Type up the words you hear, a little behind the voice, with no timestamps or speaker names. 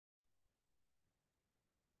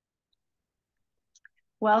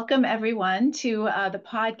Welcome, everyone, to the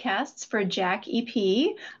podcasts for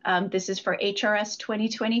JACC EP. This is for HRS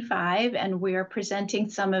 2025, and we are presenting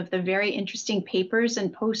some of the very interesting papers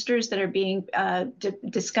and posters that are being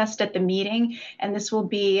discussed at the meeting. And this will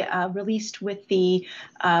be released with the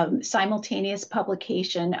simultaneous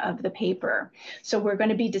publication of the paper. So we're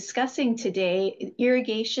going to be discussing today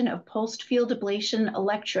irrigation of pulsed field ablation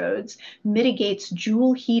electrodes mitigates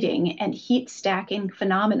Joule heating and heat stacking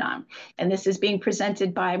phenomenon. And this is being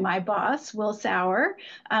presented by my boss, Will Sauer,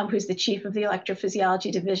 who's the chief of the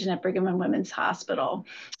Electrophysiology division at Brigham and Women's Hospital.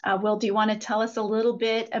 Will, do you want to tell us a little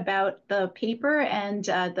bit about the paper and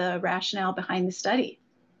the rationale behind the study?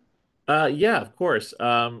 Yeah, of course.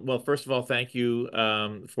 Well, first of all, thank you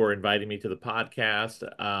for inviting me to the podcast.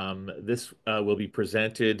 This will be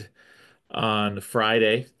presented on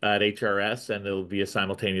Friday at HRS, and it'll be a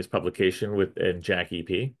simultaneous publication with in JACC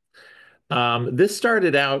EP. This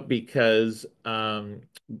started out because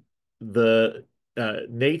the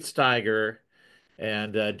Nate Steiger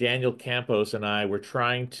and Daniel Campos and I were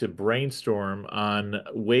trying to brainstorm on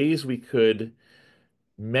ways we could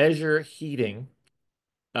measure heating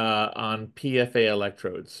on PFA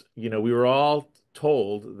electrodes. We were all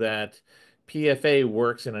told that PFA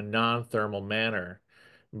works in a non-thermal manner,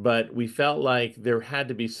 but we felt like there had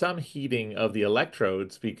to be some heating of the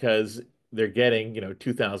electrodes because they're getting,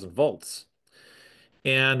 2000 volts.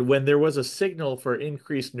 And when there was a signal for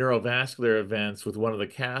increased neurovascular events with one of the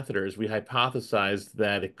catheters, we hypothesized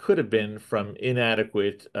that it could have been from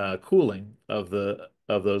inadequate cooling of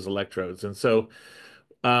those electrodes. And so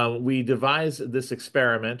we devised this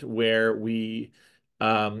experiment where we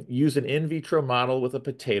use an in vitro model with a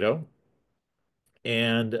potato,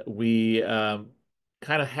 and we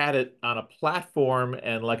kind of had it on a platform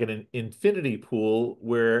and like an infinity pool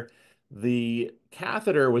where the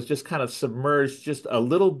catheter was just kind of submerged just a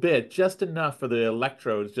little bit, just enough for the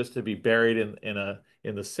electrodes just to be buried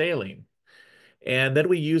in the saline. And then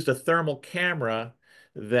we used a thermal camera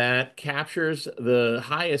that captures the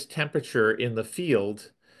highest temperature in the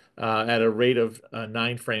field at a rate of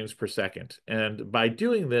 9 frames per second. And by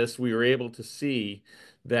doing this, we were able to see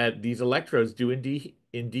that these electrodes do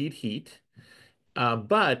indeed heat,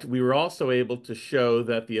 but we were also able to show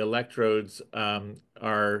that the electrodes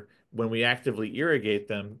when we actively irrigate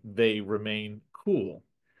them, they remain cool.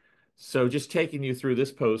 So just taking you through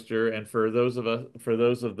this poster, and for those of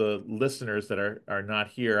the listeners that are not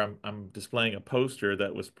here, I'm displaying a poster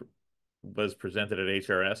that was presented at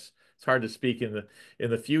HRS. It's hard to speak in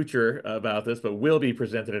the future about this, but will be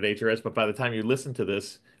presented at HRS. But by the time you listen to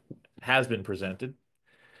this, has been presented.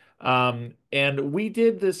 And we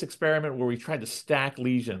did this experiment where we tried to stack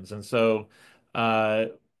lesions, and so uh,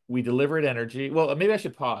 we delivered energy. Well, maybe I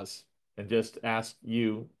should pause and just ask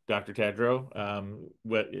you, Dr. Tedrow,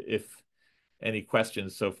 what if any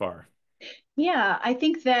questions so far? Yeah, I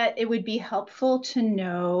think that it would be helpful to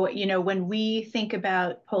know, when we think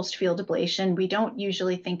about pulsed field ablation, we don't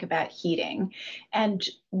usually think about heating, and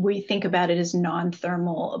we think about it as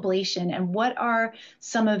non-thermal ablation. And what are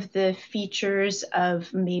some of the features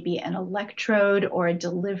of maybe an electrode or a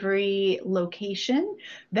delivery location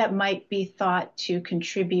that might be thought to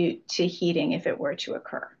contribute to heating if it were to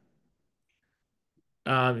occur?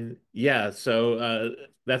 Yeah, so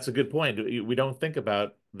that's a good point. We don't think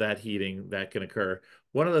about that heating that can occur.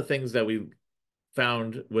 One of the things that we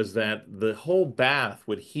found was that the whole bath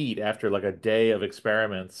would heat after like a day of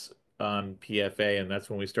experiments on PFA, and that's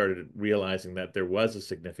when we started realizing that there was a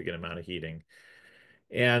significant amount of heating.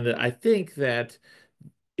 And I think that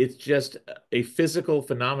it's just a physical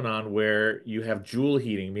phenomenon where you have Joule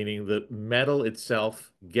heating, meaning the metal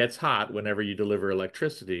itself gets hot whenever you deliver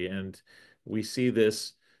electricity. And we see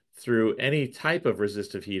this through any type of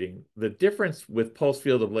resistive heating. The difference with pulse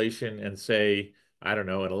field ablation and, say, I don't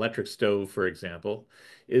know, an electric stove, for example,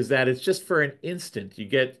 is that it's just for an instant. You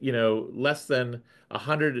get, less than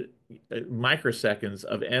 100 microseconds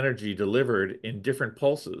of energy delivered in different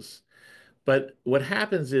pulses. But what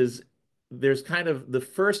happens is there's kind of the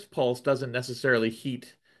first pulse doesn't necessarily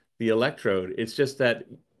heat the electrode. It's just that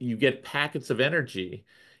you get packets of energy,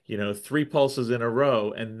 three pulses in a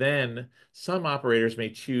row, and then some operators may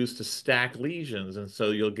choose to stack lesions. And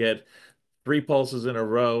so you'll get three pulses in a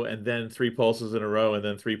row, and then three pulses in a row, and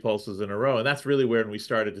then three pulses in a row. And that's really when we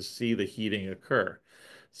started to see the heating occur.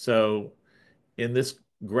 So in this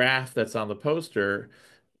graph that's on the poster,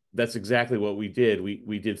 that's exactly what we did.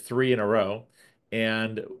 We did three in a row.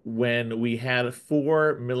 And when we had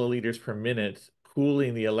 4 milliliters per minute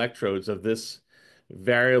cooling the electrodes of this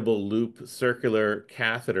variable loop circular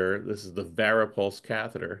catheter, this is the Varipulse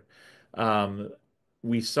catheter, um,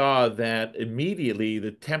 we saw that immediately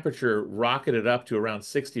the temperature rocketed up to around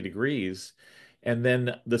 60 degrees. And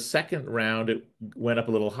then the second round, it went up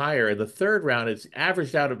a little higher. And the third round, it's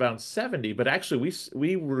averaged out about 70. But actually,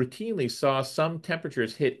 we routinely saw some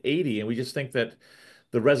temperatures hit 80. And we just think that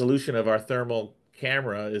the resolution of our thermal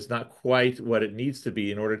camera is not quite what it needs to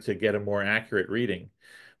be in order to get a more accurate reading.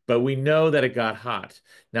 But we know that it got hot.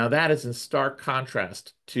 Now, that is in stark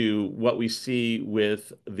contrast to what we see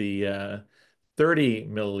with the 30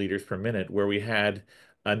 milliliters per minute, where we had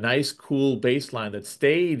a nice cool baseline that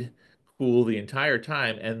stayed cool the entire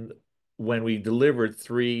time. And when we delivered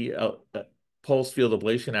three pulse field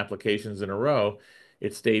ablation applications in a row,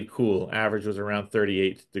 it stayed cool. Average was around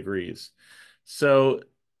 38 degrees. So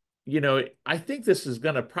I think this is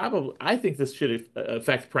going to probably, I think this should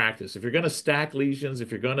affect practice. If you're going to stack lesions,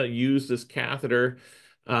 if you're going to use this catheter,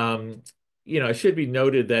 um, it should be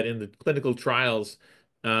noted that in the clinical trials,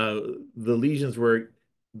 uh, the lesions were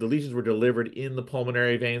the lesions were delivered in the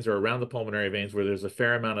pulmonary veins or around the pulmonary veins where there's a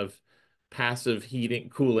fair amount of passive heating,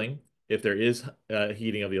 cooling, if there is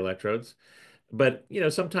heating of the electrodes. But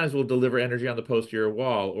sometimes we'll deliver energy on the posterior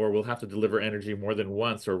wall, or we'll have to deliver energy more than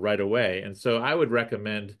once or right away. And so I would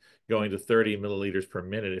recommend going to 30 milliliters per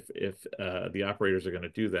minute if the operators are going to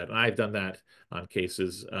do that. And I've done that on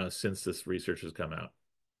cases since this research has come out.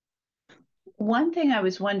 One thing I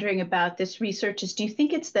was wondering about this research is, do you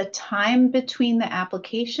think it's the time between the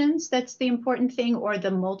applications that's the important thing, or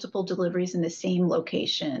the multiple deliveries in the same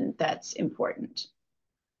location that's important?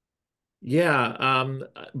 Yeah,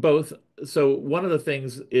 both. So one of the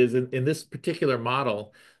things is in this particular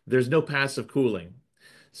model, there's no passive cooling.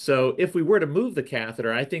 So if we were to move the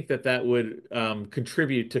catheter, I think that that would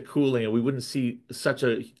contribute to cooling, and we wouldn't see such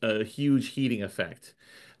a huge heating effect.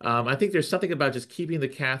 I think there's something about just keeping the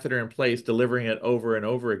catheter in place, delivering it over and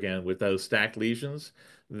over again with those stacked lesions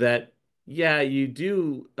that, yeah, you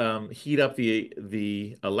do heat up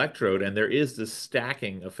the electrode, and there is this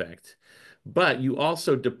stacking effect. But you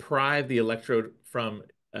also deprive the electrode from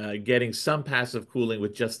getting some passive cooling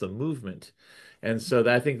with just the movement. And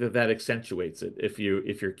so I think that that accentuates it if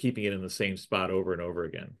you're keeping it in the same spot over and over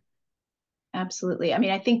again. Absolutely. I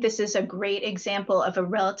mean, I think this is a great example of a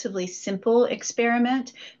relatively simple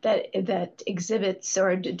experiment that exhibits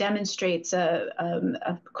or demonstrates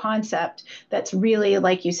a concept that's really,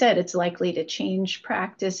 like you said, it's likely to change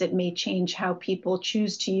practice. It may change how people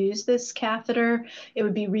choose to use this catheter. It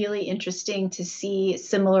would be really interesting to see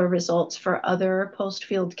similar results for other pulsed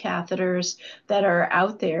field catheters that are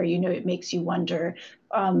out there. It makes you wonder,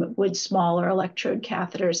 would smaller electrode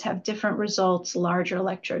catheters have different results? Larger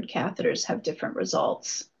electrode catheters have different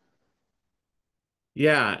results.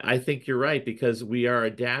 Yeah, I think you're right because we are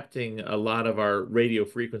adapting a lot of our radio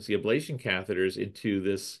frequency ablation catheters into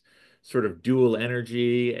this sort of dual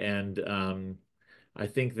energy. And I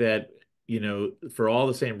think that, for all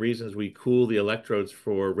the same reasons we cool the electrodes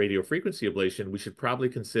for radio frequency ablation, we should probably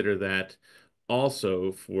consider that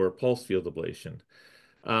also for pulse field ablation.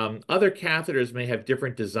 Other catheters may have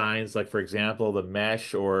different designs, like for example, the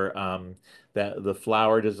mesh or the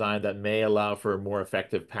flower design that may allow for more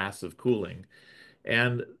effective passive cooling.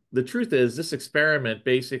 And the truth is, this experiment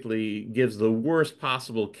basically gives the worst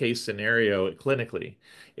possible case scenario clinically.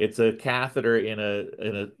 It's a catheter in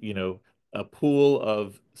a pool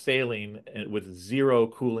of saline with zero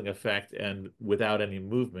cooling effect and without any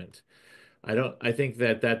movement. I think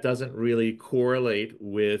that that doesn't really correlate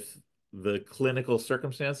with the clinical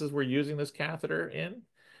circumstances we're using this catheter in.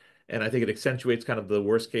 And I think it accentuates kind of the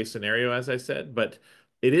worst case scenario, as I said. But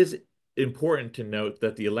it is important to note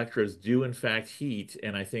that the electrodes do in fact heat,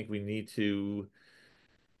 and I think we need to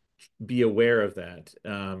be aware of that,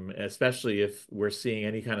 especially if we're seeing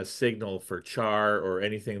any kind of signal for char or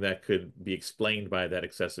anything that could be explained by that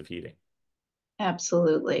excessive heating.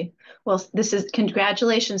 Absolutely. Well, this is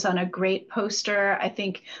congratulations on a great poster. I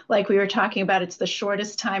think, like we were talking about, it's the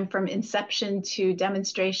shortest time from inception to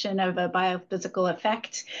demonstration of a biophysical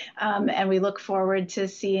effect. And we look forward to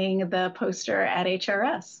seeing the poster at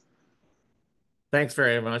HRS. Thanks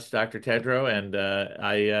very much, Dr. Tedrow, and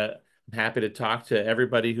I'm happy to talk to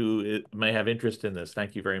everybody who may have interest in this.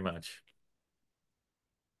 Thank you very much.